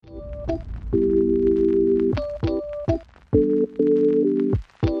Hey,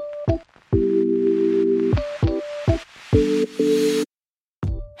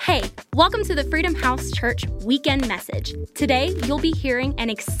 welcome to the Freedom House Church Weekend Message. Today, you'll be hearing an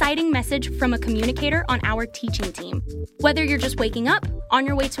exciting message from a communicator on our teaching team. Whether you're just waking up, on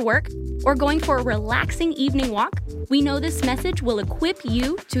your way to work, or going for a relaxing evening walk, we know this message will equip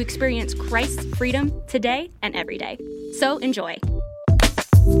you to experience Christ's freedom today and every day. So enjoy.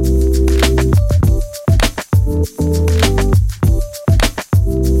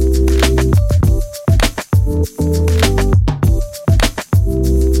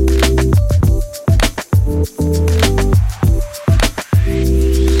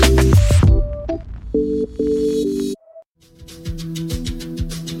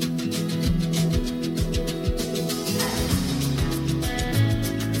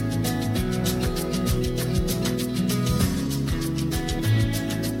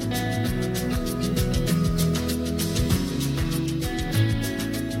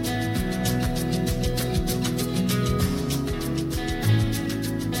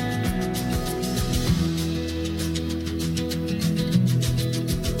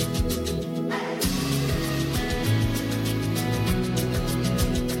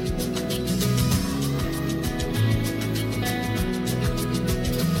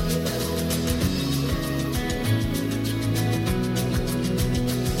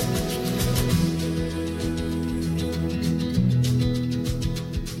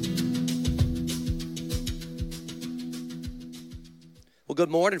 Well, good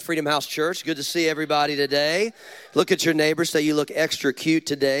morning, Freedom House Church. Good to see everybody today. Look at your neighbor. Say, you look extra cute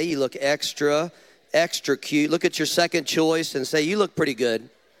today. You look extra cute. Look at your second choice and say, you look pretty good.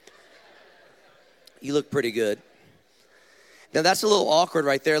 You look pretty good. Now, that's a little awkward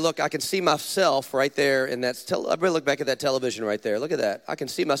right there. Look, I can see myself right there. And I better look back at that television right there. Look at that. I can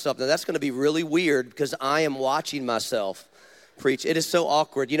see myself. Now, that's going to be really weird because I am watching myself preach. It is so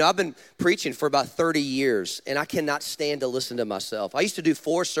awkward. You know, I've been preaching for about 30 years, and I cannot stand to listen to myself. I used to do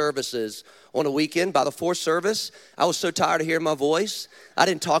 4 services on a weekend. By the 4th service, I was so tired of hearing my voice, I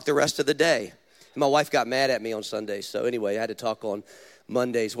didn't talk the rest of the day. And my wife got mad at me on Sundays. So anyway, I had to talk on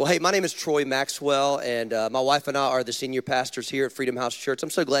Mondays. Well, hey, my name is Troy Maxwell, and my wife and I are the senior pastors here at Freedom House Church. I'm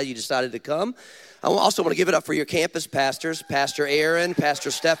so glad you decided to come. I also want to give it up for your campus pastors, Pastor Aaron,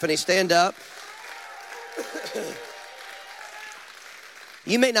 Pastor Stephanie. Stand up.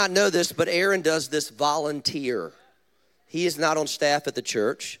 You may not know this, but Aaron does this volunteer. He is not on staff at the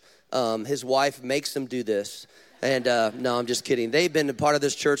church. His wife makes him do this. And no, I'm just kidding. They've been a part of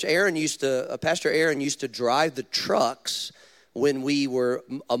this church. Pastor Aaron used to drive the trucks when we were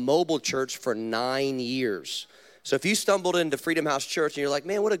a mobile church for 9 years. So if you stumbled into Freedom House Church and you're like,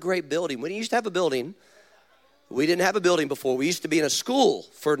 man, what a great building. We used to have a building. We didn't have a building before. We used to be in a school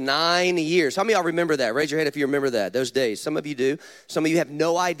for 9 years. How many of y'all remember that? Raise your hand if you remember that, those days. Some of you do. Some of you have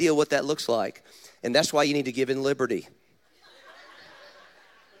no idea what that looks like. And that's why you need to give in liberty.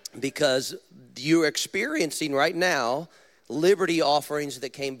 Because you're experiencing right now liberty offerings that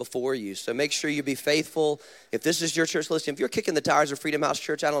came before you. So make sure you be faithful. If this is your church, listen, if you're kicking the tires of Freedom House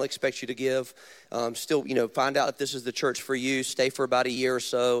Church, I don't expect you to give. Still, find out if this is the church for you. Stay for about a year or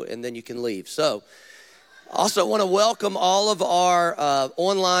so, and then you can leave. So, also want to welcome all of our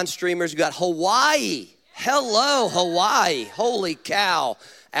online streamers. We've got Hawaii. Hello, Hawaii. Holy cow.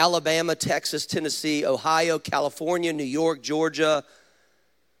 Alabama, Texas, Tennessee, Ohio, California, New York, Georgia,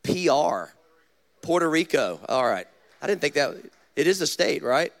 PR, Puerto Rico. All right. I didn't think that. It is a state,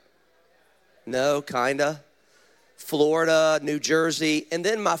 right? No, kind of. Florida, New Jersey. And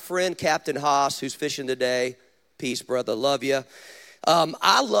then my friend Captain Haas, who's fishing today. Peace, brother. Love you. How many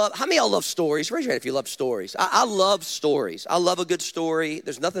of y'all love stories? Raise your hand if you love stories. I love stories. I love a good story.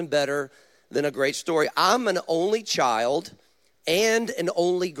 There's nothing better than a great story. I'm an only child and an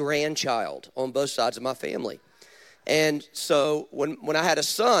only grandchild on both sides of my family. And so when I had a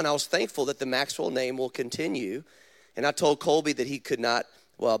son, I was thankful that the Maxwell name will continue. And I told Colby that he could not,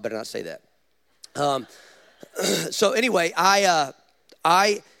 well, I better not say that. So anyway, I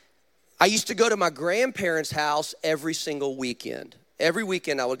used to go to my grandparents' house every single weekend. Every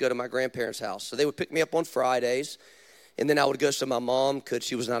weekend I would go to my grandparents' house. So they would pick me up on Fridays, and then I would go so my mom could.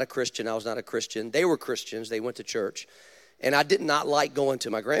 She was not a Christian. I was not a Christian. They were Christians. They went to church. And I did not like going to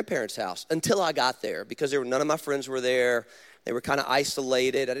my grandparents' house until I got there because none of my friends were there. They were kind of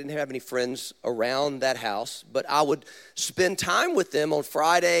isolated. I didn't have any friends around that house, but I would spend time with them on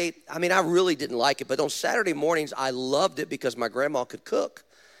Friday. I mean, I really didn't like it, but on Saturday mornings, I loved it because my grandma could cook.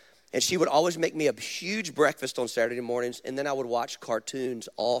 And she would always make me a huge breakfast on Saturday mornings, and then I would watch cartoons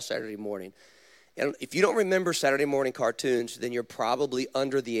all Saturday morning. And if you don't remember Saturday morning cartoons, then you're probably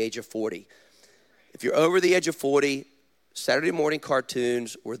under the age of 40. If you're over the age of 40, Saturday morning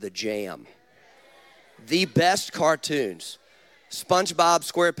cartoons were the jam. The best cartoons. SpongeBob,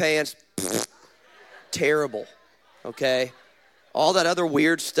 SquarePants, terrible, okay? All that other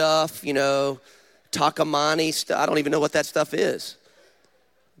weird stuff, Takamani stuff, I don't even know what that stuff is.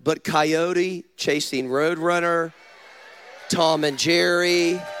 But Coyote chasing Roadrunner, Tom and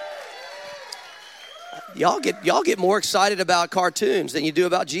Jerry. Y'all get more excited about cartoons than you do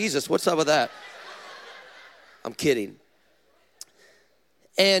about Jesus. What's up with that? I'm kidding.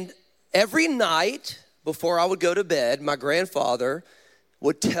 And every night before I would go to bed, my grandfather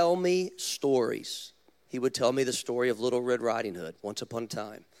would tell me stories. He would tell me the story of Little Red Riding Hood, once upon a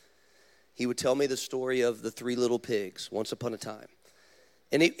time. He would tell me the story of the 3 little pigs, once upon a time.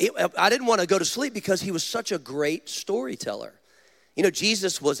 And I didn't want to go to sleep because he was such a great storyteller.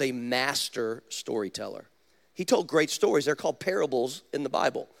 Jesus was a master storyteller. He told great stories. They're called parables in the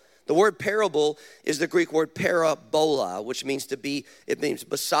Bible. The word parable is the Greek word parabola, which means it means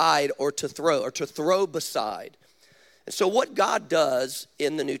beside or to throw beside. And so what God does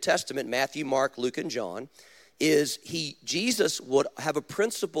in the New Testament, Matthew, Mark, Luke, and John, is Jesus would have a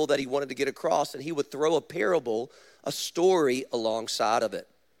principle that he wanted to get across, and he would throw a parable, a story alongside of it.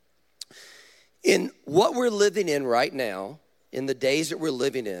 In what we're living in right now, in the days that we're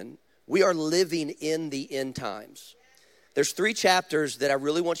living in, we are living in the end times. There's 3 chapters that I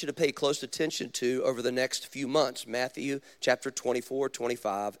really want you to pay close attention to over the next few months. Matthew chapter 24,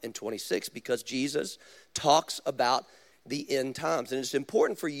 25, and 26, because Jesus talks about the end times. And it's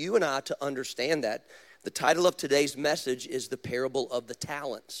important for you and I to understand that. The title of today's message is The Parable of the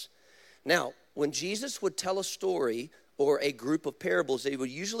Talents. Now, when Jesus would tell a story or a group of parables, they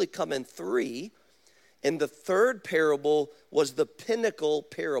would usually come in 3. And the third parable was the pinnacle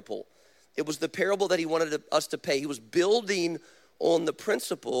parable. It was the parable that he wanted us to pay. He was building on the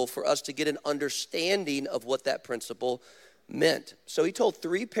principle for us to get an understanding of what that principle meant. So he told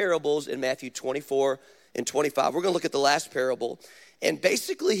 3 parables in Matthew 24 and 25. We're going to look at the last parable. And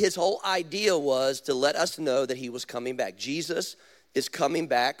basically his whole idea was to let us know that he was coming back. Jesus is coming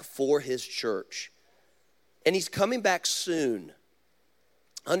back for his church. And he's coming back soon.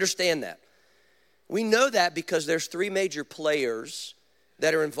 Understand that. We know that because there's 3 major players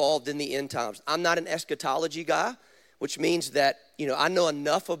that are involved in the end times. I'm not an eschatology guy, which means that, I know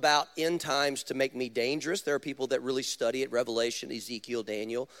enough about end times to make me dangerous. There are people that really study it, Revelation, Ezekiel,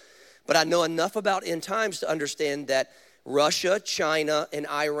 Daniel. But I know enough about end times to understand that Russia, China, and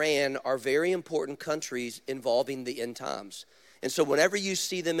Iran are very important countries involving the end times. And so whenever you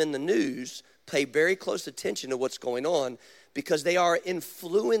see them in the news, pay very close attention to what's going on, because they are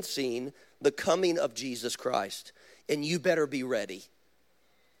influencing the coming of Jesus Christ. And you better be ready.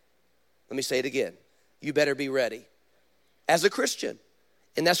 Let me say it again. You better be ready as a Christian.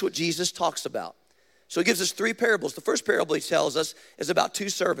 And that's what Jesus talks about. So he gives us 3 parables. The first parable he tells us is about 2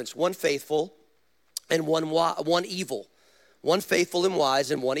 servants, one faithful and one evil. One faithful and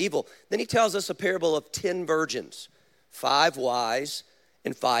wise and one evil. Then he tells us a parable of 10 virgins, 5 wise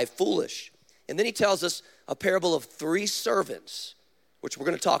and 5 foolish. And then he tells us a parable of 3 servants, which we're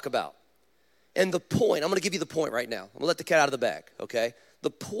going to talk about. And the point, I'm going to give you the point right now. I'm going to let the cat out of the bag, okay? The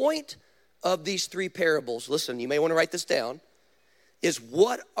point of these 3 parables, listen, you may want to write this down, is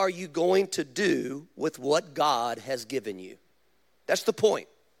what are you going to do with what God has given you? That's the point.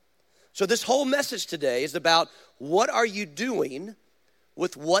 So this whole message today is about what are you doing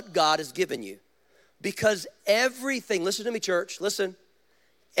with what God has given you? Because everything, listen to me, church, listen,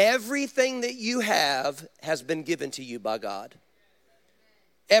 everything that you have has been given to you by God.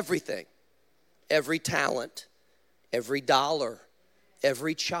 Everything. Every talent, every dollar,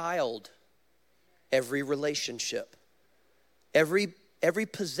 every child, every relationship, every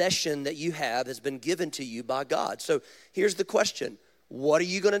possession that you have has been given to you by God. So here's the question. What are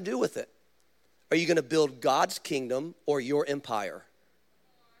you going to do with it? Are you going to build God's kingdom or your empire?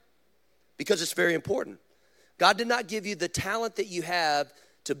 Because it's very important. God did not give you the talent that you have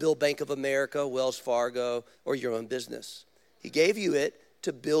to build Bank of America, Wells Fargo, or your own business. He gave you it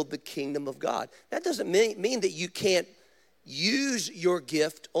to build the kingdom of God. That doesn't mean that you can't use your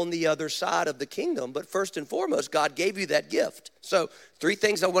gift on the other side of the kingdom, but first and foremost, God gave you that gift. So 3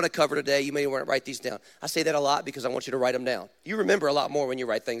 things I want to cover today. You may want to write these down. I say that a lot because I want you to write them down. You remember a lot more when you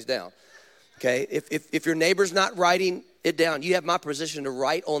write things down. Okay? If your neighbor's not writing it down, you have my position to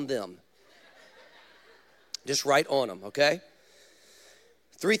write on them. Just write on them, okay?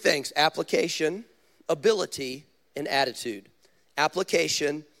 3 things: application, ability, and attitude.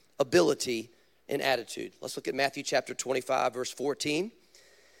 Application, ability, and attitude. Let's look at Matthew chapter 25, verse 14.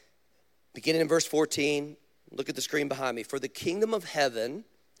 Beginning in verse 14, look at the screen behind me. For the kingdom of heaven,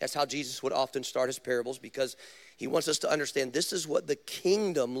 that's how Jesus would often start his parables, because he wants us to understand this is what the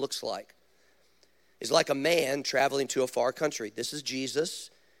kingdom looks like. It's like a man traveling to a far country. This is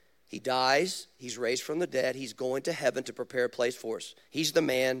Jesus. He dies. He's raised from the dead. He's going to heaven to prepare a place for us. He's the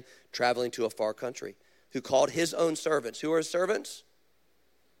man traveling to a far country who called his own servants. Who are his servants?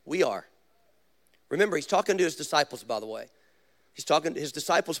 We are. Remember, he's talking to his disciples, by the way. He's talking, his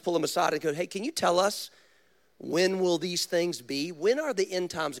disciples pull him aside and go, hey, can you tell us when will these things be? When are the end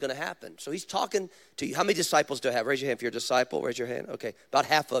times going to happen? So he's talking to you. How many disciples do I have? Raise your hand if you're a disciple. Raise your hand. Okay, about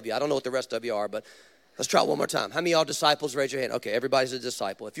half of you. I don't know what the rest of you are, but let's try it one more time. How many of y'all disciples? Raise your hand. Okay, everybody's a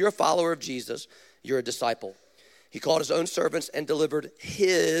disciple. If you're a follower of Jesus, you're a disciple. He called his own servants and delivered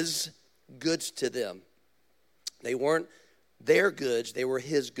his goods to them. They weren't their goods, they were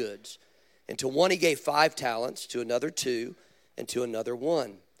his goods. And to one he gave 5 talents, to another 2, and to another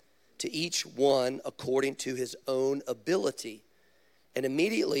 1. To each one according to his own ability. And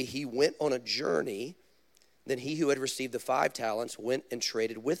immediately he went on a journey. Then he who had received the 5 talents went and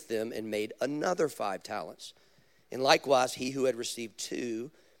traded with them and made another 5 talents. And likewise he who had received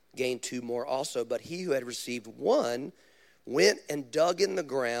 2 gained 2 more also. But he who had received 1 went and dug in the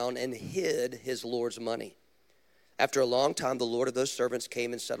ground and hid his Lord's money. After a long time, the Lord of those servants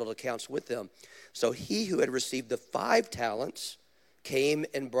came and settled accounts with them. So he who had received the 5 talents came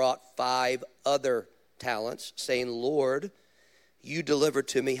and brought 5 other talents, saying, Lord, you delivered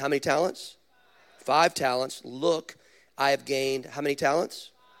to me how many talents? 5 talents. Look, I have gained how many talents?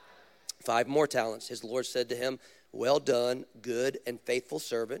 5 more talents. His Lord said to him, well done, good and faithful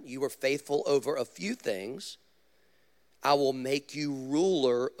servant. You were faithful over a few things. I will make you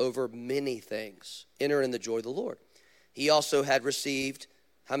ruler over many things. Enter in the joy of the Lord. He also had received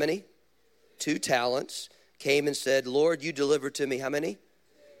how many? 2 talents. Came and said, Lord, you delivered to me how many?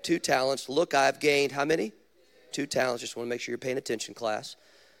 2 talents. Look, I've gained how many? 2 talents. Just want to make sure you're paying attention, class.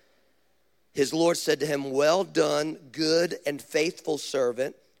 His Lord said to him, well done, good and faithful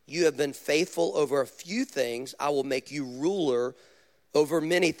servant. You have been faithful over a few things. I will make you ruler over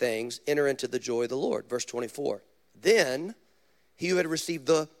many things. Enter into the joy of the Lord. Verse 24. Then he who had received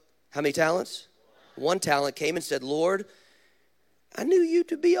the, how many talents? 1 talent came and said, Lord, I knew you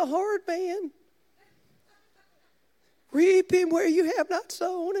to be a hard man, reaping where you have not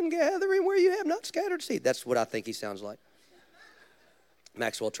sown and gathering where you have not scattered seed. That's what I think he sounds like.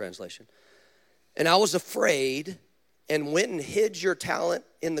 Maxwell translation. And I was afraid and went and hid your talent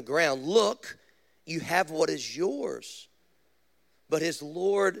in the ground. Look, you have what is yours. But his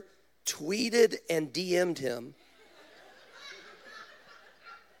Lord tweeted and DM'd him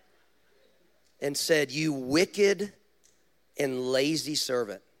and said, you wicked and lazy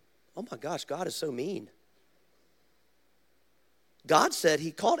servant. Oh my gosh, God is so mean. God said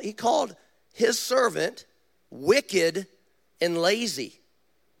he called his servant wicked and lazy.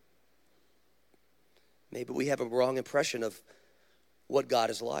 Maybe we have a wrong impression of what God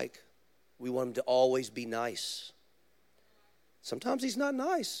is like. We want him to always be nice. Sometimes he's not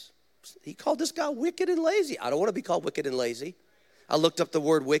nice. He called this guy wicked and lazy. I don't want to be called wicked and lazy. I looked up the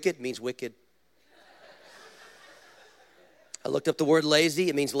word wicked, it means wicked. I looked up the word lazy,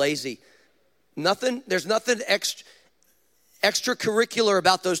 it means lazy. There's nothing extracurricular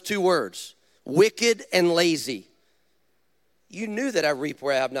about those 2 words, wicked and lazy. You knew that I reap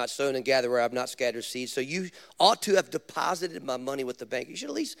where I have not sown and gather where I have not scattered seed. So you ought to have deposited my money with the bank. You should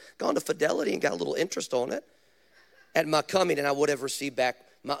at least gone to Fidelity and got a little interest on it at my coming, and I would have received back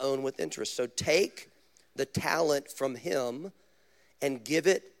my own with interest. So take the talent from him and give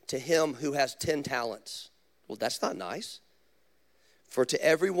it to him who has 10 talents. Well, that's not nice. For to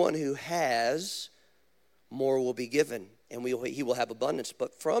everyone who has, more will be given, and he will have abundance.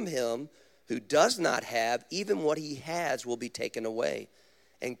 But from him who does not have, even what he has will be taken away.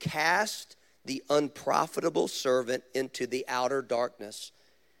 And cast the unprofitable servant into the outer darkness,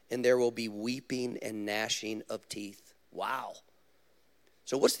 and there will be weeping and gnashing of teeth. Wow.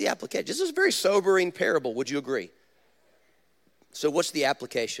 So what's the application? This is a very sobering parable, would you agree? So what's the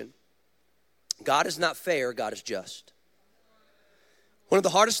application? God is not fair, God is just. One of the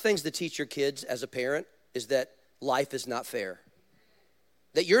hardest things to teach your kids as a parent is that life is not fair.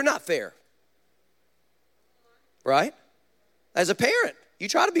 That you're not fair. Right? As a parent, you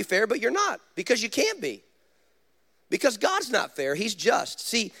try to be fair, but you're not, because you can't be. Because God's not fair, he's just.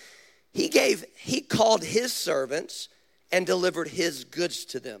 See, he called his servants and delivered his goods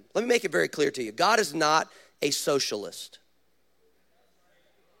to them. Let me make it very clear to you. God is not a socialist.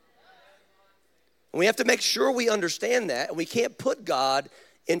 And we have to make sure we understand that, and we can't put God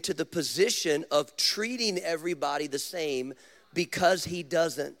into the position of treating everybody the same, because he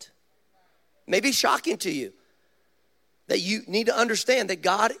doesn't. may be shocking to you. That you need to understand that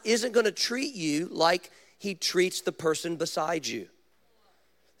God isn't going to treat you like he treats the person beside you.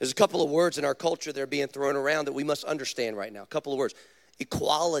 There's a couple of words in our culture that are being thrown around that we must understand right now. A couple of words: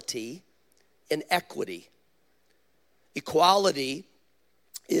 equality and equity. Equality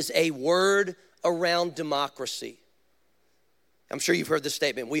is a word around democracy. I'm sure you've heard this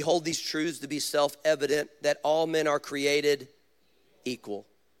statement. We hold these truths to be self-evident, that all men are created equal.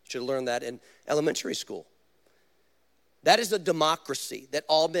 You should learn that in elementary school. That is a democracy, that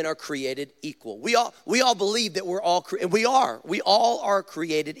all men are created equal. We all believe that we're all, and we all are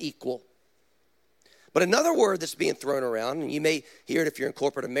created equal. But another word that's being thrown around, and you may hear it if you're in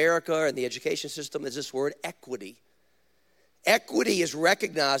corporate America or in the education system, is this word equity. Equity is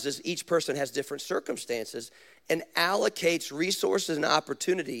recognized as each person has different circumstances and allocates resources and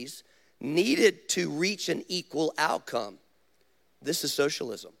opportunities needed to reach an equal outcome. This is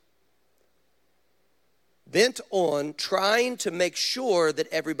socialism. Bent on trying to make sure that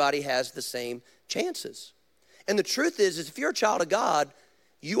everybody has the same chances. And the truth is if you're a child of God,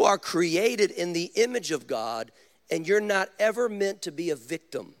 you are created in the image of God, and you're not ever meant to be a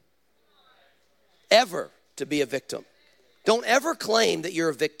victim. Ever to be a victim. Don't ever claim that you're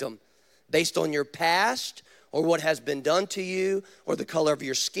a victim based on your past or what has been done to you or the color of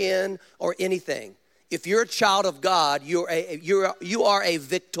your skin or anything. If you're a child of God, you are a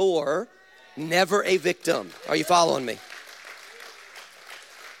victor, never a victim. Are you following me?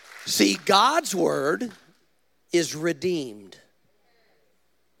 See, God's word is redeemed.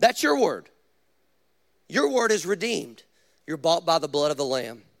 That's your word. Your word is redeemed. You're bought by the blood of the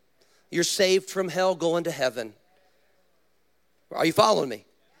Lamb. You're saved from hell, going to heaven. Are you following me?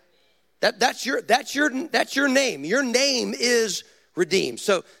 That's your name. Your name is redeemed.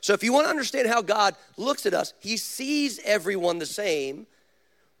 So if you want to understand how God looks at us, he sees everyone the same,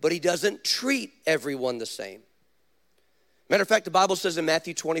 but he doesn't treat everyone the same. Matter of fact, the Bible says in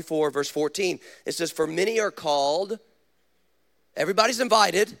Matthew 24, verse 14, it says, for many are called, everybody's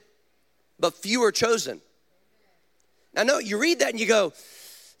invited, but few are chosen. Now, no, you read that and you go,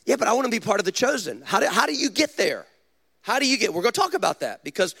 yeah, but I want to be part of the chosen. How do you get there? We're going to talk about that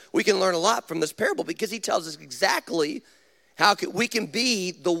because we can learn a lot from this parable because he tells us exactly how we can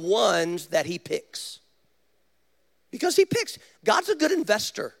be the ones that he picks. Because he picks. God's a good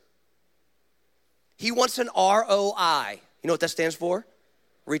investor. He wants an ROI. You know what that stands for?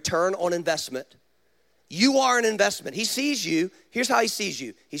 Return on investment. You are an investment. He sees you. Here's how he sees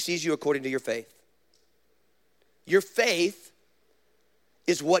you. He sees you according to your faith. Your faith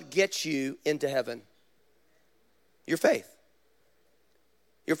is what gets you into heaven. Your faith.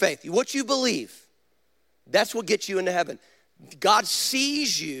 Your faith. What you believe. That's what gets you into heaven. God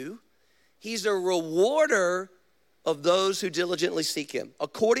sees you. He's a rewarder of those who diligently seek him.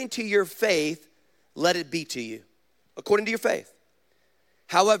 According to your faith, let it be to you. According to your faith.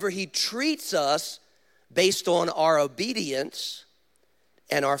 However, he treats us based on our obedience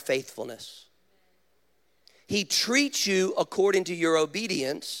and our faithfulness. He treats you according to your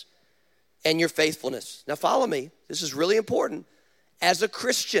obedience and your faithfulness. Now follow me. This is really important. As a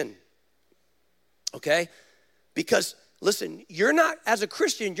Christian, okay? Because listen, as a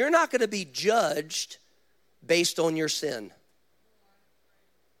Christian, you're not going to be judged based on your sin.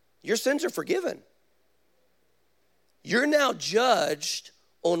 Your sins are forgiven. You're now judged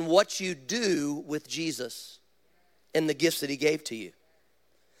on what you do with Jesus and the gifts that he gave to you.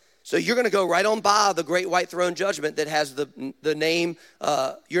 So you're going to go right on by the great white throne judgment that has the name,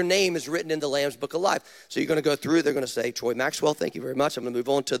 your name is written in the Lamb's Book of Life. So you're going to go through, they're going to say, Troy Maxwell, thank you very much. I'm going to move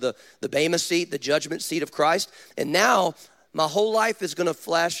on to the Bema seat, the judgment seat of Christ. And now my whole life is going to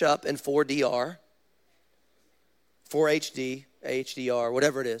flash up in 4DR, 4HD, HDR,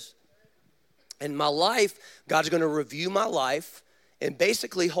 whatever it is. And my life, God's going to review my life and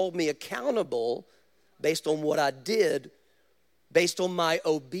basically hold me accountable based on what I did, based on my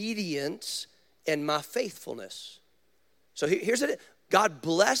obedience and my faithfulness. So here's it. God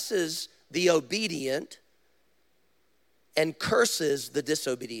blesses the obedient and curses the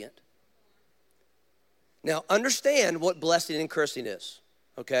disobedient. Now, understand what blessing and cursing is,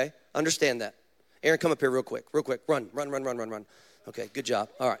 okay? Understand that. Aaron, come up here real quick. Run. Okay, good job.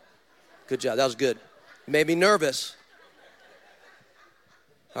 All right, good job. That was good. You made me nervous.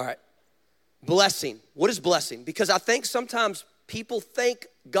 All right, blessing. What is blessing? Because I think sometimes people think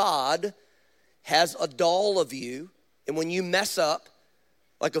God has a doll of you, and when you mess up,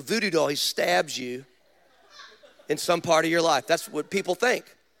 like a voodoo doll, he stabs you in some part of your life. That's what people think.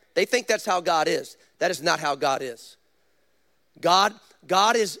 They think that's how God is. That is not how God is. God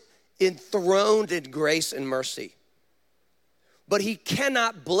is enthroned in grace and mercy. but he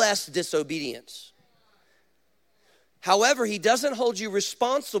cannot bless disobedience. However, he doesn't hold you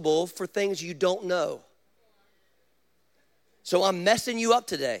responsible for things you don't know. So I'm messing you up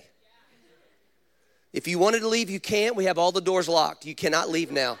today. If you wanted to leave, you can't. We have all the doors locked. You cannot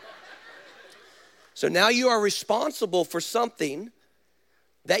leave now. So now you are responsible for something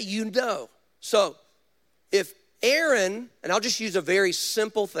that you know. So if Aaron, and I'll just use a very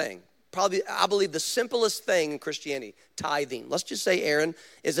simple thing, probably I believe the simplest thing in Christianity, tithing. Let's just say Aaron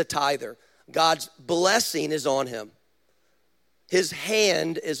is a tither. God's blessing is on him. His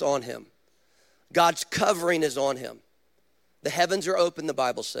hand is on him. God's covering is on him. The heavens are open, the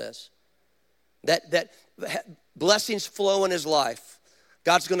Bible says. That blessings flow in his life.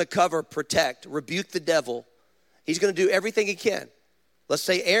 God's going to cover, protect, rebuke the devil. He's going to do everything he can. Let's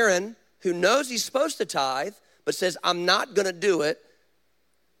say Aaron, who knows he's supposed to tithe, but says, I'm not going to do it.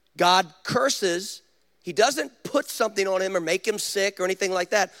 God curses. He doesn't put something on him or make him sick or anything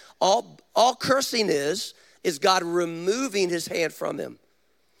like that. All cursing is God removing his hand from him.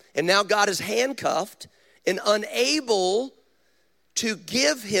 And now God is handcuffed and unable to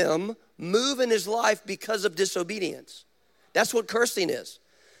give him move in his life because of disobedience. That's what cursing is.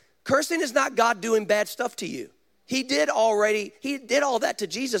 Cursing is not God doing bad stuff to you. He did all that to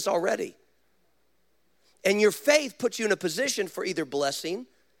Jesus already. And your faith puts you in a position for either blessing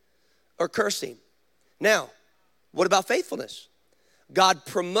or cursing. Now, what about faithfulness? God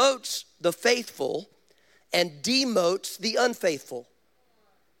promotes the faithful and demotes the unfaithful.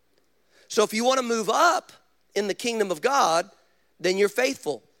 So if you want to move up in the kingdom of God, then you're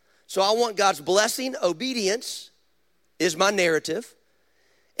faithful. So I want God's blessing, obedience is my narrative.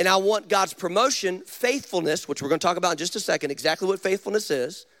 And I want God's promotion, faithfulness, which we're going to talk about in just a second, exactly what faithfulness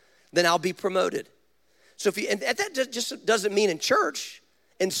is, then I'll be promoted. So and that just doesn't mean in church,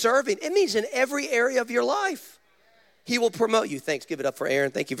 in serving, it means in every area of your life. He will promote you. Thanks, give it up for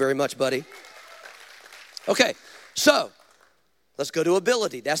Aaron. Thank you very much, buddy. Okay, so let's go to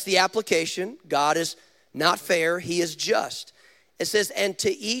ability. That's the application. God is not fair, he is just. It says, and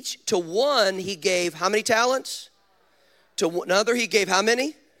to one he gave how many talents? To another he gave how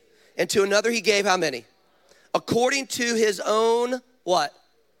many? And to another he gave how many? According to his own what?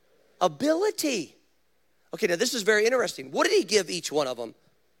 Ability. Okay, now this is very interesting. What did he give each one of them?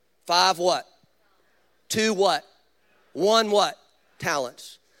 5 what? 2 what? 1 what?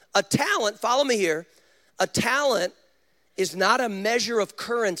 Talents. A talent, follow me here. A talent is not a measure of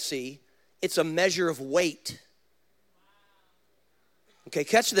currency, it's a measure of weight. Okay,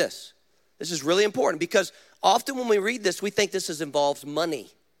 catch this. This is really important because often when we read this, we think this involves money.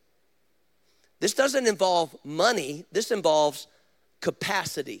 This doesn't involve money, this involves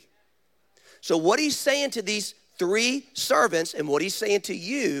capacity. So what he's saying to these 3 servants and what he's saying to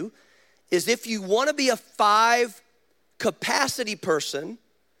you is if you want to be a 5 capacity person,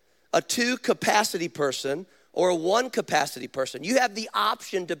 a 2 capacity person, or a 1 capacity person, you have the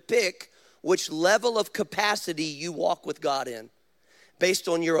option to pick which level of capacity you walk with God in based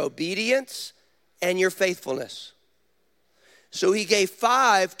on your obedience and your faithfulness. So he gave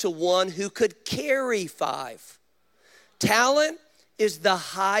 5 to one who could carry 5. Talent is the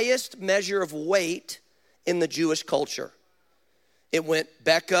highest measure of weight in the Jewish culture. It went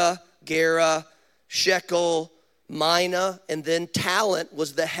Becca, Gera, shekel, mina, and then talent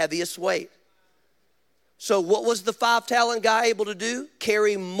was the heaviest weight. So what was the 5 talent guy able to do?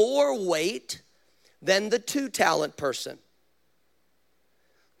 Carry more weight than the 2 talent person.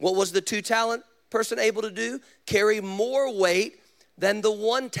 What was the 2 talent person able to do? Carry more weight than the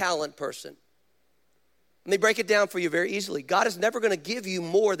 1 talent person. Let me break it down for you very easily. God is never going to give you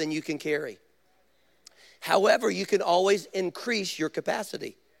more than you can carry. However, you can always increase your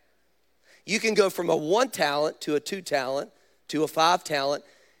capacity. You can go from a 1 talent to a 2 talent to a 5 talent.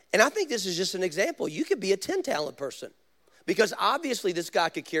 And I think this is just an example. You could be a 10 talent person because obviously this guy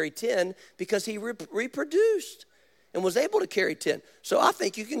could carry 10 because he reproduced and was able to carry 10. So I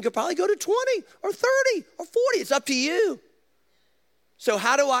think you can probably go to 20 or 30 or 40. It's up to you. So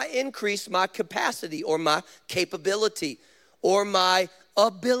how do I increase my capacity or my capability or my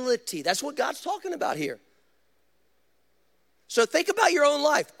ability? That's what God's talking about here. So think about your own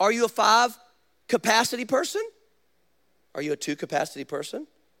life. Are you a 5 capacity person? Are you a 2 capacity person?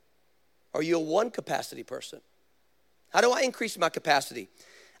 Are you a 1 capacity person? How do I increase my capacity?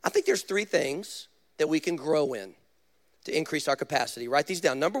 I think there's 3 things that we can grow in to increase our capacity. Write these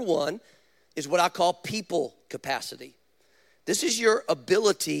down. Number 1 is what I call people capacity. This is your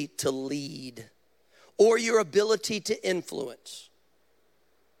ability to lead or your ability to influence.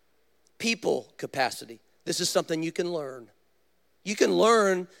 People capacity. This is something you can learn. You can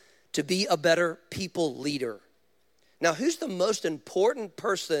learn to be a better people leader. Now, who's the most important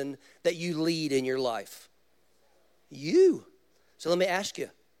person that you lead in your life? You. So let me ask you,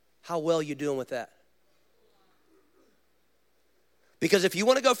 how well are you doing with that? Because if you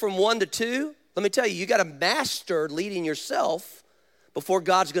want to go from 1 to 2, let me tell you, you got to master leading yourself before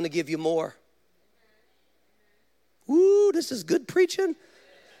God's going to give you more. Woo, this is good preaching.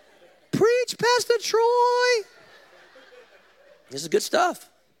 Preach, Pastor Troy. This is good stuff.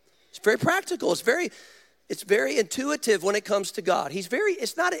 It's very practical. It's very intuitive when it comes to God.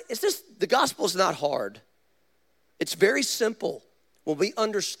 The gospel is not hard. It's very simple when we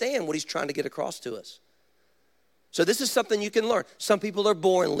understand what he's trying to get across to us. So this is something you can learn. Some people are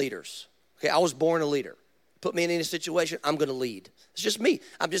born leaders. Okay, I was born a leader. Put me in any situation, I'm going to lead. It's just me.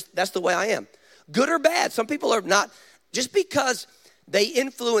 That's the way I am. Good or bad, some people are not. Just because they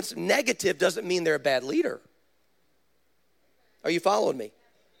influence negative doesn't mean they're a bad leader. Are you following me?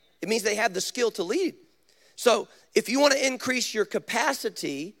 It means they have the skill to lead. So if you want to increase your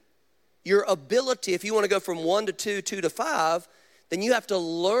capacity, your ability, if you want to go from 1 to 2, 2 to 5, then you have to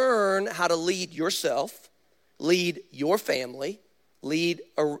learn how to lead yourself, lead your family, lead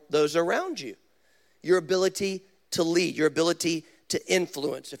those around you. Your ability to lead, your ability to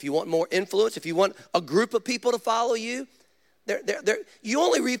influence. If you want more influence, if you want a group of people to follow you, you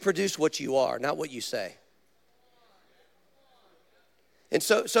only reproduce what you are, not what you say. And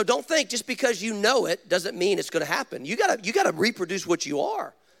so don't think just because you know it doesn't mean it's going to happen. You gotta reproduce what you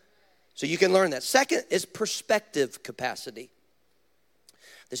are. So you can learn that. Second is perspective capacity.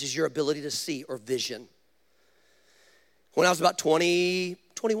 This is your ability to see or vision. When I was about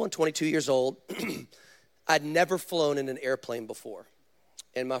 21, 22 years old, I'd never flown in an airplane before.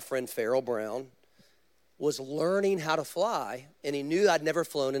 And my friend Farrell Brown was learning how to fly, and he knew I'd never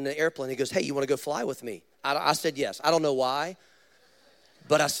flown in an airplane. He goes, hey, you want to go fly with me? I said yes. I don't know why,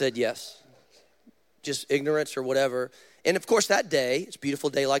 but I said yes. Just ignorance or whatever. And of course that day, it's a beautiful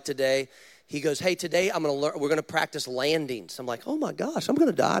day like today, he goes, hey, today we're going to practice landings. I'm like, oh my gosh, I'm going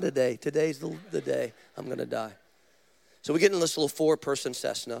to die today. Today's the day I'm going to die. So we get in this little 4-person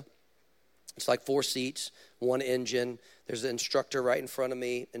Cessna. It's like 4 seats, 1 engine. There's an instructor right in front of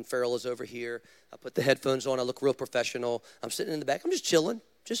me, and Farrell is over here. I put the headphones on. I look real professional. I'm sitting in the back. I'm just chilling,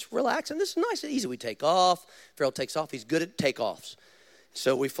 just relaxing. This is nice and easy. We take off. Farrell takes off. He's good at takeoffs.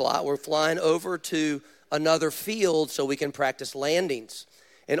 So we're flying over to another field so we can practice landings.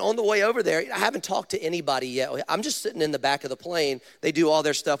 And on the way over there, I haven't talked to anybody yet. I'm just sitting in the back of the plane. They do all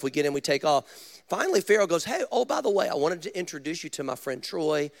their stuff. We get in, we take off. Finally, Farrell goes, hey, oh, by the way, I wanted to introduce you to my friend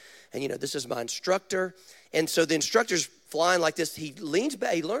Troy. And, this is my instructor. And so the instructor's flying like this. He leans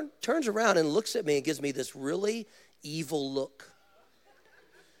back, turns around and looks at me and gives me this really evil look.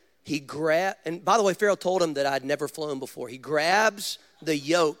 And by the way, Farrell told him that I'd never flown before. He grabs the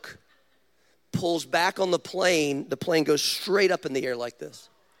yoke, pulls back on the plane. The plane goes straight up in the air like this.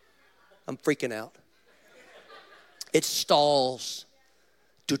 I'm freaking out. It stalls.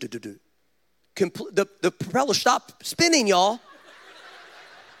 Do. The propeller stopped spinning, y'all.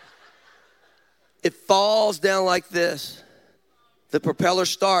 It falls down like this. The propeller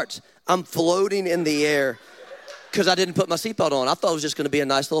starts. I'm floating in the air because I didn't put my seatbelt on. I thought it was just going to be a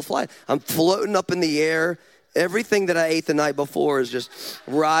nice little flight. I'm floating up in the air. Everything that I ate the night before is just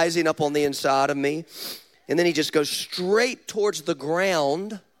rising up on the inside of me. And then he just goes straight towards the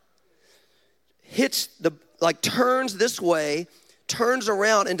ground, turns this way, turns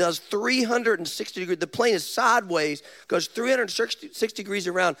around and does 360 degrees. The plane is sideways, goes 360 degrees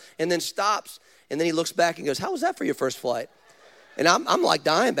around, and then stops. And then he looks back and goes, how was that for your first flight? And I'm like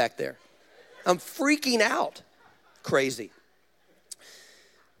dying back there. I'm freaking out. Crazy.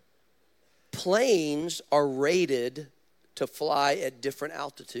 Planes are rated to fly at different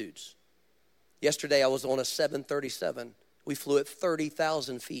altitudes. Yesterday I was on a 737. We flew at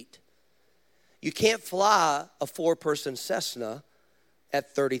 30,000 feet. You can't fly a 4-person Cessna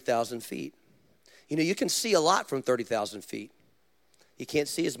at 30,000 feet. You can see a lot from 30,000 feet. You can't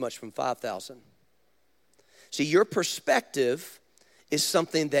see as much from 5,000. See, your perspective is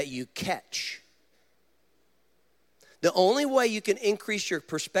something that you catch. The only way you can increase your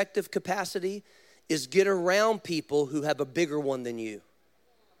perspective capacity is get around people who have a bigger one than you.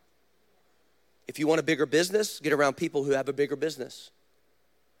 If you want a bigger business, get around people who have a bigger business.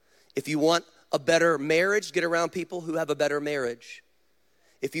 If you want a better marriage, get around people who have a better marriage.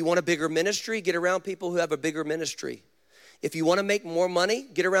 If you want a bigger ministry, get around people who have a bigger ministry. If you want to make more money,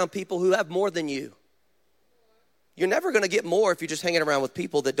 get around people who have more than you. You're never going to get more if you're just hanging around with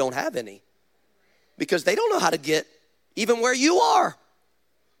people that don't have any, because they don't know how to get even where you are.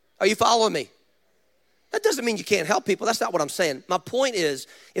 Are you following me? That doesn't mean you can't help people. That's not what I'm saying. My point is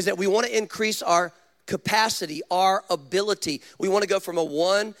that we want to increase our capacity, our ability. We want to go from a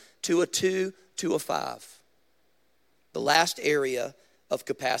 1 to a 2 to a 5. The last area of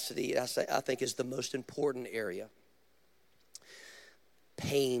capacity, I think, is the most important area.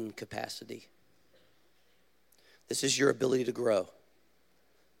 Pain capacity. This is your ability to grow.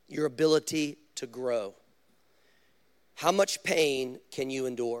 Your ability to grow. How much pain can you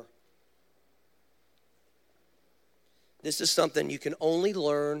endure? This is something you can only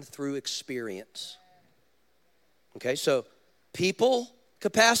learn through experience. Okay, so people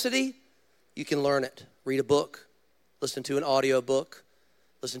capacity, you can learn it. Read a book, listen to an audio book,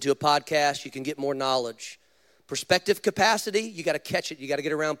 listen to a podcast, you can get more knowledge. Perspective capacity, you got to catch it. You got to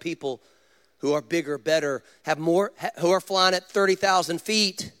get around people who are bigger, better, have more, who are flying at 30,000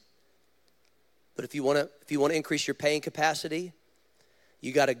 feet. But if you want to increase your pain capacity,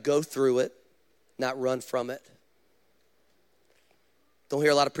 you got to go through it, not run from it. Don't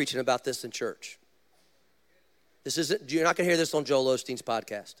hear a lot of preaching about this in church. You're not going to hear this on Joel Osteen's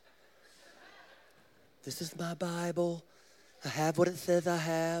podcast. This is my Bible. I have what it says I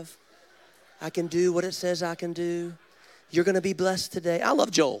have. I can do what it says I can do. You're going to be blessed today. I love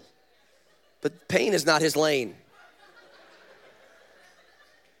Joel, but pain is not his lane.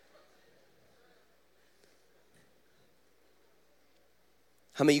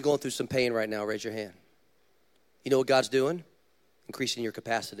 How many of you going through some pain right now? Raise your hand. You know what God's doing? Increasing your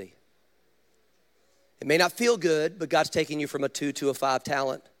capacity. It may not feel good, but God's taking you from a 2 to a 5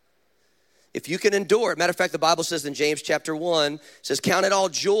 talent. If you can endure it, matter of fact, the Bible says in James chapter 1, says, count it all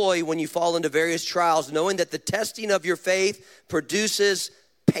joy when you fall into various trials, knowing that the testing of your faith produces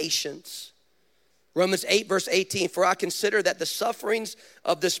patience. Romans 8 verse 18, for I consider that the sufferings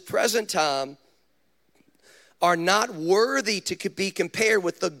of this present time are not worthy to be compared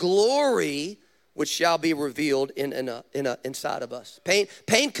with the glory which shall be revealed inside of us.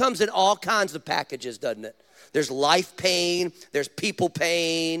 Pain comes in all kinds of packages, doesn't it? There's life pain, there's people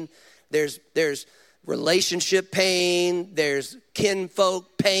pain, there's relationship pain, there's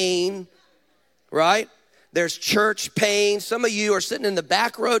kinfolk pain, right? There's church pain. Some of you are sitting in the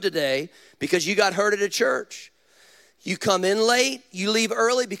back row today because you got hurt at a church. You come in late, you leave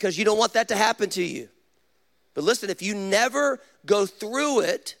early because you don't want that to happen to you. But listen, if you never go through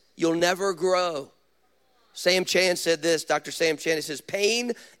it, you'll never grow. Sam Chan said this, Dr. Sam Chan, he says,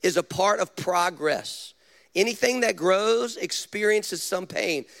 pain is a part of progress. Anything that grows experiences some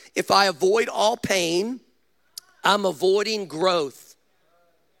pain. If I avoid all pain, I'm avoiding growth.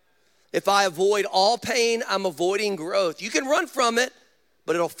 If I avoid all pain, I'm avoiding growth. You can run from it,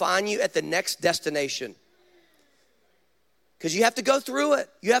 but it'll find you at the next destination. Because you have to go through it.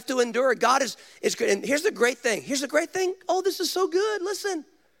 You have to endure it. God is good. And here's the great thing. Oh, this is so good. Listen.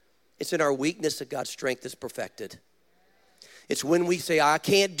 It's in our weakness that God's strength is perfected. It's when we say, I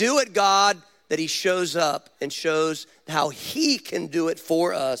can't do it, God, that he shows up and shows how he can do it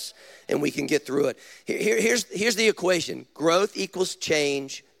for us and we can get through it. Here's the equation. Growth equals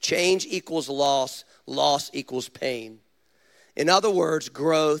change. Change equals loss. Loss equals pain. In other words,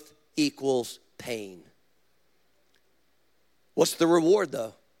 growth equals pain. What's the reward,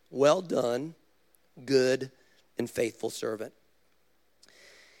 though? Well done, good and faithful servant.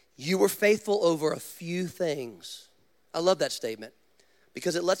 You were faithful over a few things. I love that statement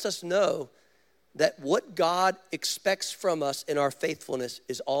because it lets us know that what God expects from us in our faithfulness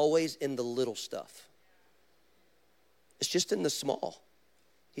is always in the little stuff. It's just in the small.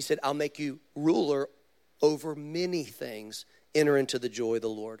 He said, I'll make you ruler over many things. Enter into the joy of the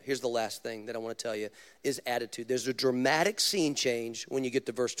Lord. Here's the last thing that I want to tell you is attitude. There's a dramatic scene change when you get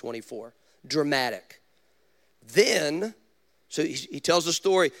to verse 24. Dramatic. Then, so he tells the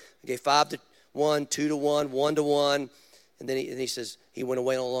story. Okay, 5 to 1, 2 to 1, 1 to 1. And then he says he went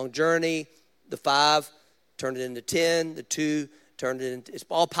away on a long journey. The 5 turned it into 10. The 2 turned it into, it's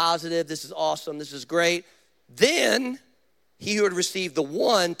all positive. This is awesome. This is great. Then he who had received the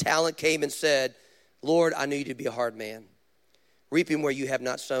 1 talent came and said, Lord, I knew you to be a hard man, reaping where you have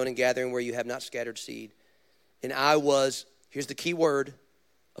not sown and gathering where you have not scattered seed. And I was, here's the key word,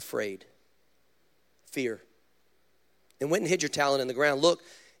 afraid. Fear. And went and hid your talent in the ground. Look,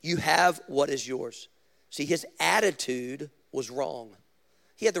 you have what is yours. See, his attitude was wrong.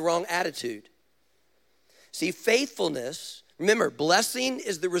 He had the wrong attitude. See, faithfulness, remember, blessing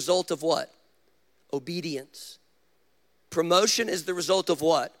is the result of what? Obedience. Promotion is the result of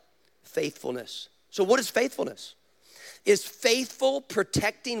what? Faithfulness. So what is faithfulness? Is faithful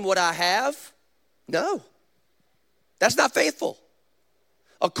protecting what I have? No, that's not faithful.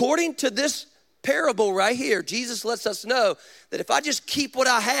 According to this parable right here, Jesus lets us know that if I just keep what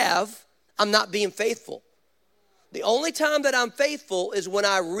I have, I'm not being faithful. The only time that I'm faithful is when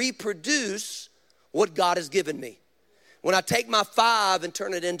I reproduce what God has given me. When I take my 5 and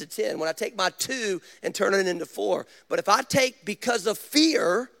turn it into 10. When I take my 2 and turn it into 4. But if I take because of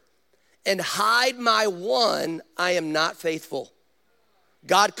fear and hide my 1, I am not faithful.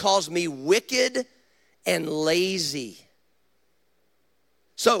 God calls me wicked and lazy.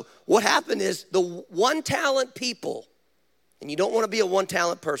 So what happened is the 1 talent people, and you don't want to be a 1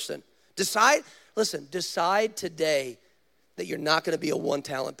 talent person. Decide today that you're not going to be a 1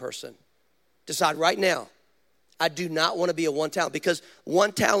 talent person. Decide right now. I do not want to be a 1 talent, because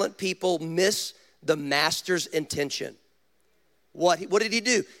 1 talent people miss the master's intention. What did he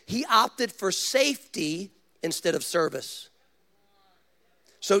do? He opted for safety instead of service.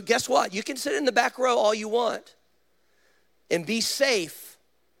 So guess what? You can sit in the back row all you want and be safe,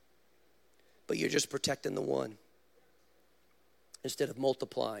 but you're just protecting the 1 instead of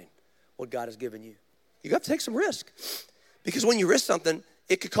multiplying what God has given you. You have to take some risk, because when you risk something,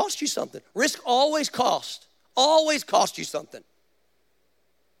 it could cost you something. Risk always costs you something.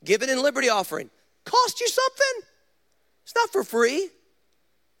 Giving in liberty offering cost you something. It's not for free.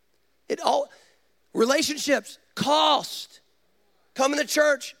 Relationships cost. Coming to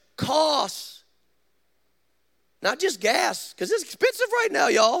church costs. Not just gas, because it's expensive right now,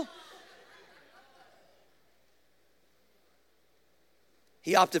 y'all.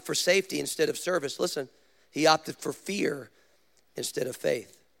 He opted for safety instead of service. Listen, he opted for fear instead of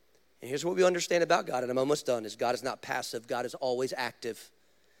faith. And here's what we understand about God, and I'm almost done, is God is not passive. God is always active.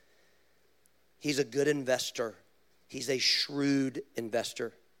 He's a good investor. He's a shrewd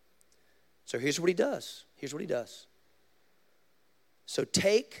investor. So here's what he does. So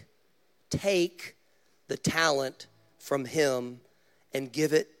take the talent from him and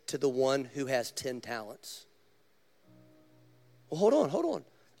give it to the one who has 10 talents. Well, hold on.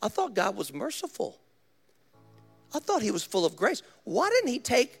 I thought God was merciful. I thought he was full of grace. Why didn't he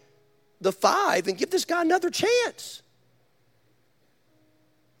take the 5 and give this guy another chance?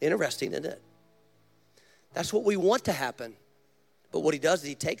 Interesting, isn't it? That's what we want to happen. But what he does is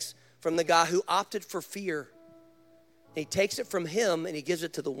he takes from the guy who opted for fear, and he takes it from him and he gives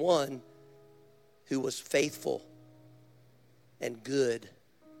it to the one who was faithful and good.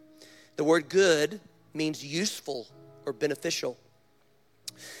 The word good means useful or beneficial.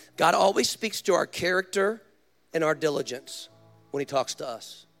 God always speaks to our character and our diligence when he talks to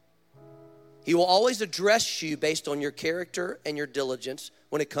us. He will always address you based on your character and your diligence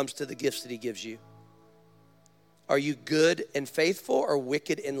when it comes to the gifts that he gives you. Are you good and faithful or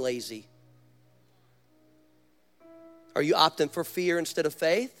wicked and lazy? Are you opting for fear instead of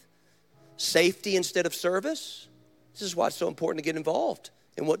faith? Safety instead of service? This is why it's so important to get involved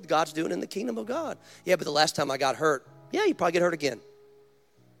in what God's doing in the kingdom of God. Yeah, but the last time I got hurt, yeah, you probably get hurt again.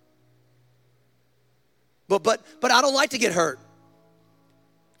 But I don't like to get hurt.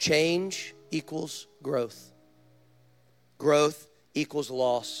 Change equals growth. Growth equals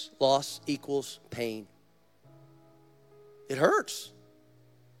loss. Loss equals pain. It hurts.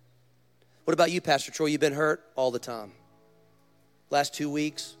 What about you, Pastor Troy? You've been hurt all the time. Last 2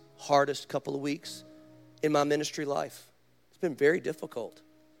 weeks, hardest couple of weeks in my ministry life. It's been very difficult.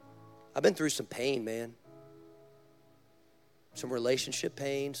 I've been through some pain, man. Some relationship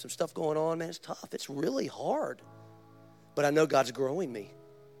pain, some stuff going on, man. It's tough. It's really hard. But I know God's growing me.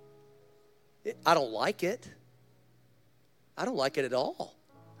 I don't like it. I don't like it at all.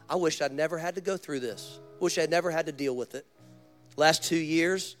 I wish I'd never had to go through this. Wish I'd never had to deal with it. Last 2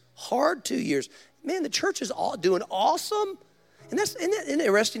 years, hard 2 years. Man, the church is all doing awesome. And isn't it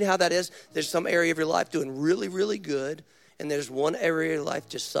interesting how that is? There's some area of your life doing really, really good, and there's one area of your life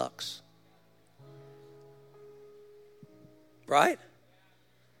just sucks. Right?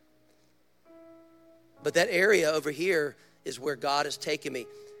 But that area over here is where God has taken me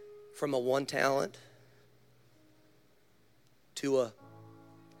from a 1 talent to a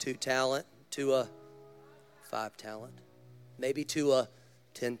 2 talent to a 5 talent, maybe to a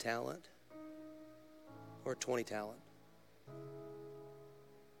 10 talent or 20 talent.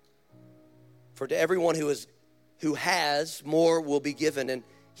 For to everyone who has, more will be given, and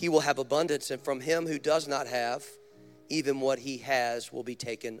he will have abundance. And from him who does not have, even what he has will be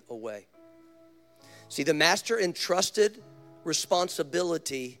taken away. See, the master entrusted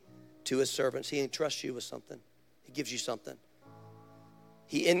responsibility to his servants. He entrusts you with something. He gives you something.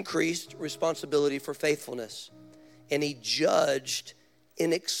 He increased responsibility for faithfulness, and he judged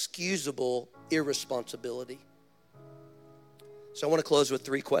inexcusable irresponsibility. So I want to close with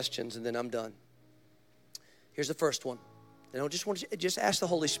 3 questions, and then I'm done. Here's the first one. And I just want to just ask the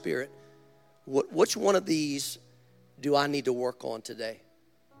Holy Spirit, which one of these do I need to work on today?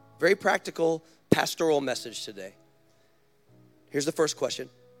 Very practical pastoral message today. Here's the first question.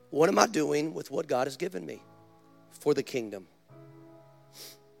 What am I doing with what God has given me for the kingdom?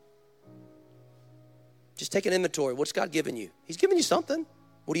 Just take an inventory. What's God given you? He's given you something.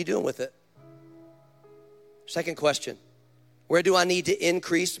 What are you doing with it? Second question, where do I need to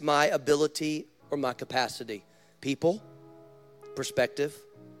increase my ability or my capacity? People, perspective,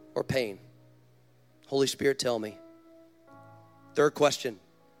 or pain? Holy Spirit, tell me. Third question,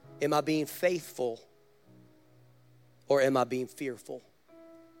 am I being faithful or am I being fearful?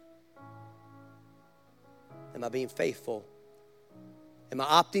 Am I being faithful? Am I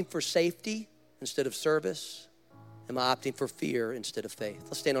opting for safety instead of service? Am I opting for fear instead of faith?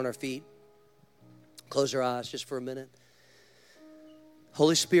 Let's stand on our feet. Close our eyes just for a minute.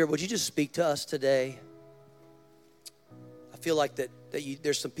 Holy Spirit, would you just speak to us today? I feel like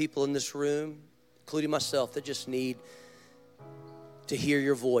there's some people in this room, including myself, that just need to hear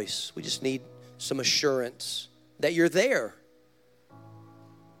your voice. We just need some assurance that you're there,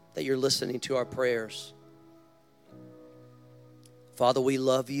 that you're listening to our prayers. Father, we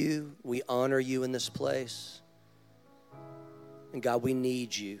love you. We honor you in this place. And God, we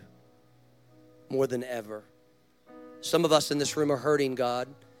need you more than ever. Some of us in this room are hurting, God.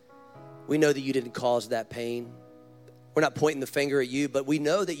 We know that you didn't cause that pain. We're not pointing the finger at you, but we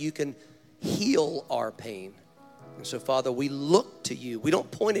know that you can heal our pain. And so, Father, we look to you. We don't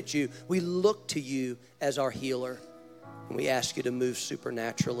point at you. We look to you as our healer. And we ask you to move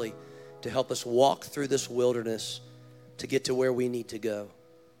supernaturally to help us walk through this wilderness to get to where we need to go.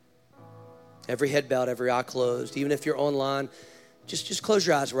 Every head bowed, every eye closed. Even if you're online, just close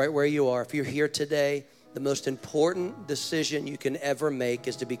your eyes right where you are. If you're here today, the most important decision you can ever make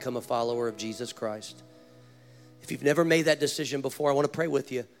is to become a follower of Jesus Christ. If you've never made that decision before, I want to pray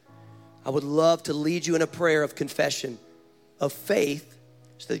with you. I would love to lead you in a prayer of confession, of faith,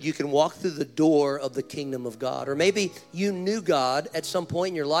 so that you can walk through the door of the kingdom of God. Or maybe you knew God at some point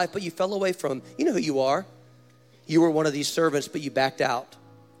in your life, but you fell away from him. You know who you are. You were one of these servants, but you backed out.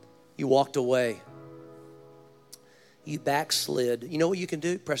 You walked away. You backslid. You know what you can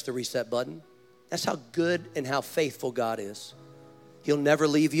do? Press the reset button. That's how good and how faithful God is. He'll never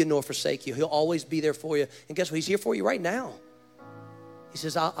leave you nor forsake you. He'll always be there for you. And guess what? He's here for you right now. He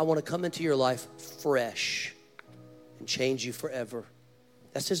says, I want to come into your life fresh and change you forever.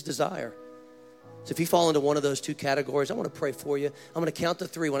 That's his desire. So if you fall into one of those two categories, I want to pray for you. I'm going to count to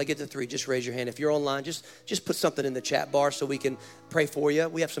three. When I get to three, just raise your hand. If you're online, just put something in the chat bar so we can pray for you.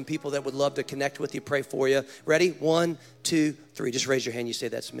 We have some people that would love to connect with you, pray for you. Ready? 1, 2, 3. Just raise your hand. You say,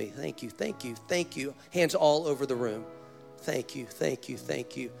 that's me. Thank you, thank you, thank you. Hands all over the room. Thank you, thank you,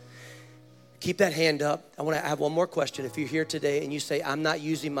 thank you. Keep that hand up. I want to have one more question. If you're here today and you say, I'm not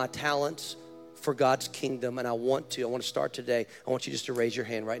using my talents for God's kingdom, and I want to start today, I want you just to raise your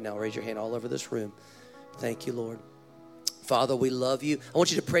hand right now. Raise your hand all over this room. Thank you, Lord. Father, we love you. I want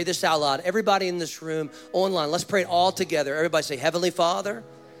you to pray this out loud. Everybody in this room, online, let's pray it all together. Everybody say, Heavenly Father,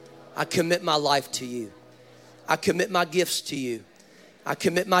 I commit my life to you. I commit my gifts to you. I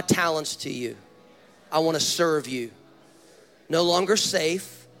commit my talents to you. I want to serve you. No longer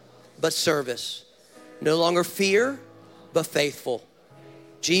safe, but service. No longer fear, but faithful.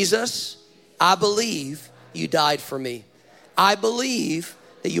 Jesus, I believe you died for me. I believe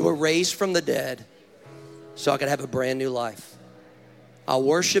that you were raised from the dead so I could have a brand new life. I'll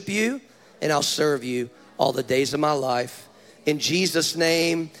worship you and I'll serve you all the days of my life. In Jesus'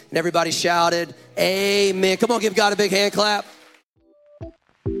 name. And everybody shouted, amen. Come on, give God a big hand clap.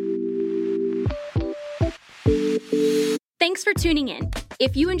 Thanks for tuning in.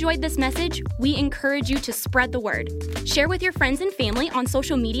 If you enjoyed this message, we encourage you to spread the word. Share with your friends and family on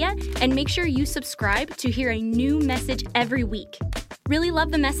social media, and make sure you subscribe to hear a new message every week. Really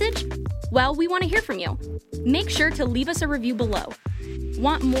love the message? Well, we want to hear from you. Make sure to leave us a review below.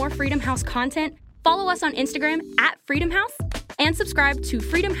 Want more Freedom House content? Follow us on Instagram @Freedom House and subscribe to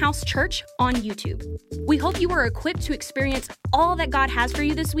Freedom House Church on YouTube. We hope you are equipped to experience all that God has for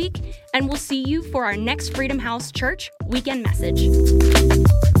you this week, and we'll see you for our next Freedom House Church weekend message.